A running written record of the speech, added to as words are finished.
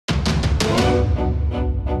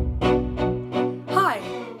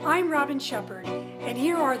Robin Sheppard, and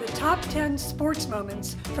here are the top 10 sports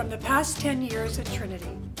moments from the past 10 years at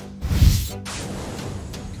Trinity.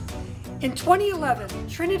 In 2011,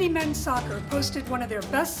 Trinity men's soccer posted one of their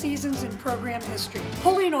best seasons in program history,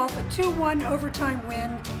 pulling off a 2-1 overtime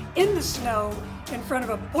win in the snow in front of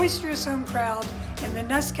a boisterous home crowd in the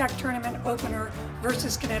NESCAC tournament opener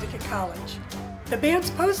versus Connecticut College. The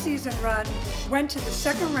band's postseason run went to the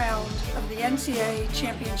second round of the NCAA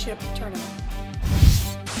championship tournament.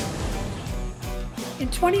 In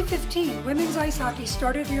 2015, women's ice hockey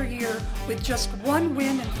started their year with just 1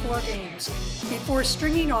 win in 4 games, before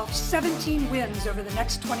stringing off 17 wins over the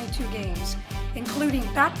next 22 games, including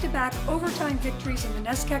back-to-back overtime victories in the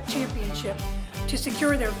NESCAC championship to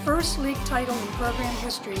secure their first league title in program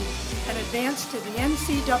history and advance to the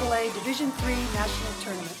NCAA Division III national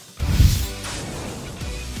tournament.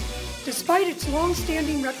 Despite its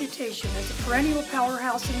long-standing reputation as a perennial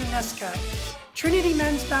powerhouse in the NESCAC, Trinity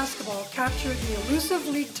men's basketball captured the elusive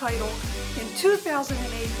league title in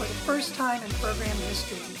 2008 for the first time in program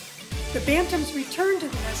history. The Bantams returned to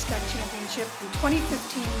the NESCAC championship in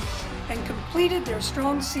 2015 and completed their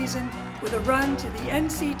strong season with a run to the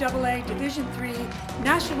NCAA Division III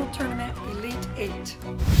National Tournament Elite 8.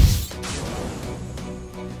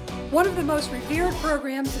 One of the most revered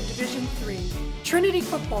programs in Division III, Trinity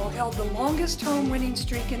football held the longest home winning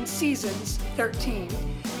streak in seasons, 13,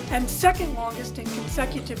 and second longest in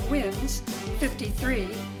consecutive wins, 53,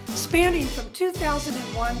 spanning from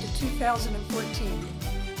 2001 to 2014.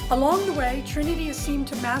 Along the way, Trinity has seemed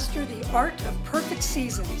to master the art of perfect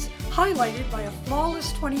seasons, highlighted by a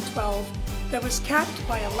flawless 2012 that was capped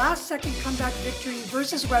by a last-second comeback victory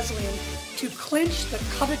versus Wesleyan to clinch the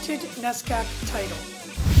coveted NESCAC title.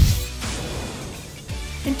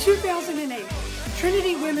 In 2008,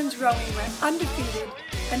 Trinity women's rowing went undefeated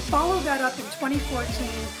and followed that up in 2014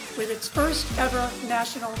 with its first ever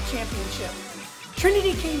national championship.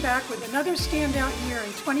 Trinity came back with another standout year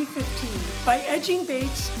in 2015 by edging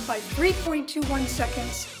Bates by 3.21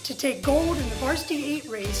 seconds to take gold in the Varsity 8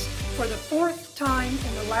 race for the 4th time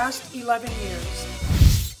in the last 11 years.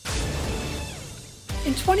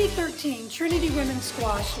 In 2013, Trinity women's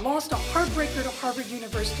squash lost a heartbreaker to Harvard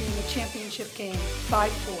University in the championship game,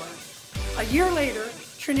 5-4. A year later,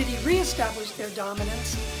 Trinity re-established their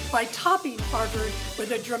dominance by topping Harvard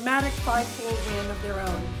with a dramatic 5-4 win of their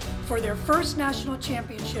own for their first national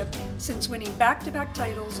championship since winning back-to-back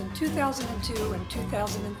titles in 2002 and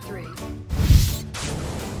 2003.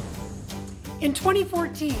 In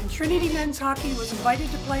 2014, Trinity men's hockey was invited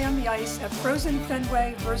to play on the ice at Frozen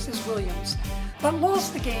Fenway versus Williams, but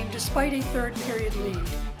lost the game despite a third-period lead.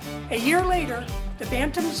 A year later, the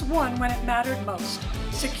Bantams won when it mattered most,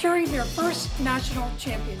 securing their first national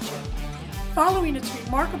championship. Following its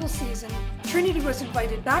remarkable season, Trinity was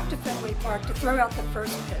invited back to Fenway Park to throw out the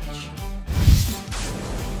first pitch.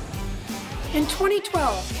 In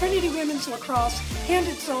 2012, Trinity women's lacrosse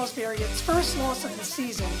handed Salisbury its first loss of the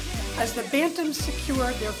season as the Bantams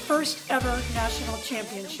secured their first ever national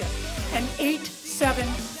championship, an 8-7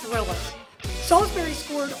 thriller. Salisbury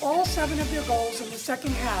scored all 7 of their goals in the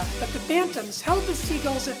second half, but the Bantams held the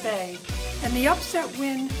Seagulls at bay, and the upset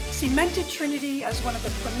win cemented Trinity as one of the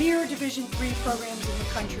premier Division III programs in the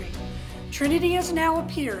country. Trinity has now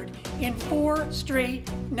appeared in 4 straight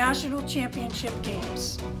national championship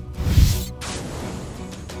games.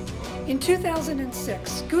 In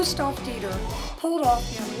 2006, Gustav Dieter pulled off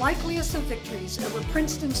the unlikeliest of victories over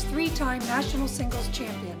Princeton's 3-time national singles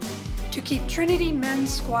champion to keep Trinity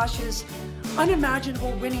men's squash's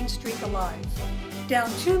unimaginable winning streak alive. Down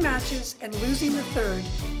 2 matches and losing the 3rd,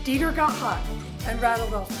 Dieter got hot and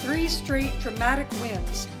rattled off 3 straight dramatic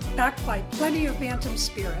wins, backed by plenty of Bantam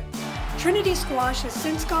spirit. Trinity squash has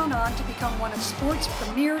since gone on to become one of sport's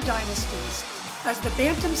premier dynasties, as the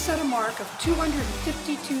Bantams set a mark of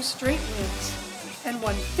 252 straight wins and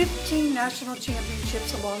won 15 national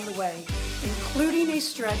championships along the way, including a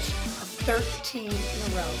stretch of 13 in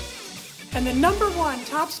a row. And the #1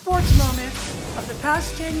 top sports moment of the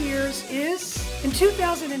past 10 years is, in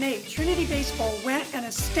 2008, Trinity baseball went an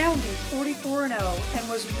astounding 44-0 and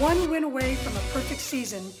was 1 win away from a perfect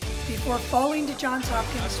season before falling to Johns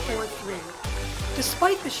Hopkins 4-3.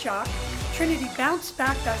 Despite the shock, Trinity bounced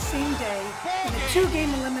back that same day in a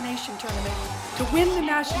 2-game elimination tournament to win the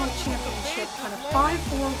national championship on a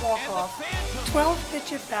 5-4 walk-off,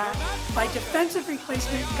 12-pitch at-bat by defensive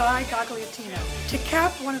replacement Guy Gagliatino to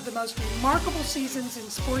cap one of the most remarkable seasons in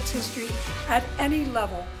sports history at any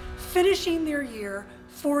level, finishing their year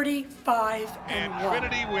 45-1. And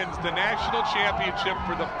Trinity wins the national championship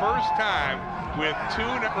for the first time with 2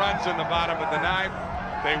 runs in the bottom of the 9th.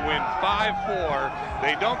 They win 5-4.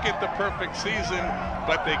 They don't get the perfect season,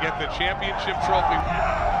 but they get the championship trophy.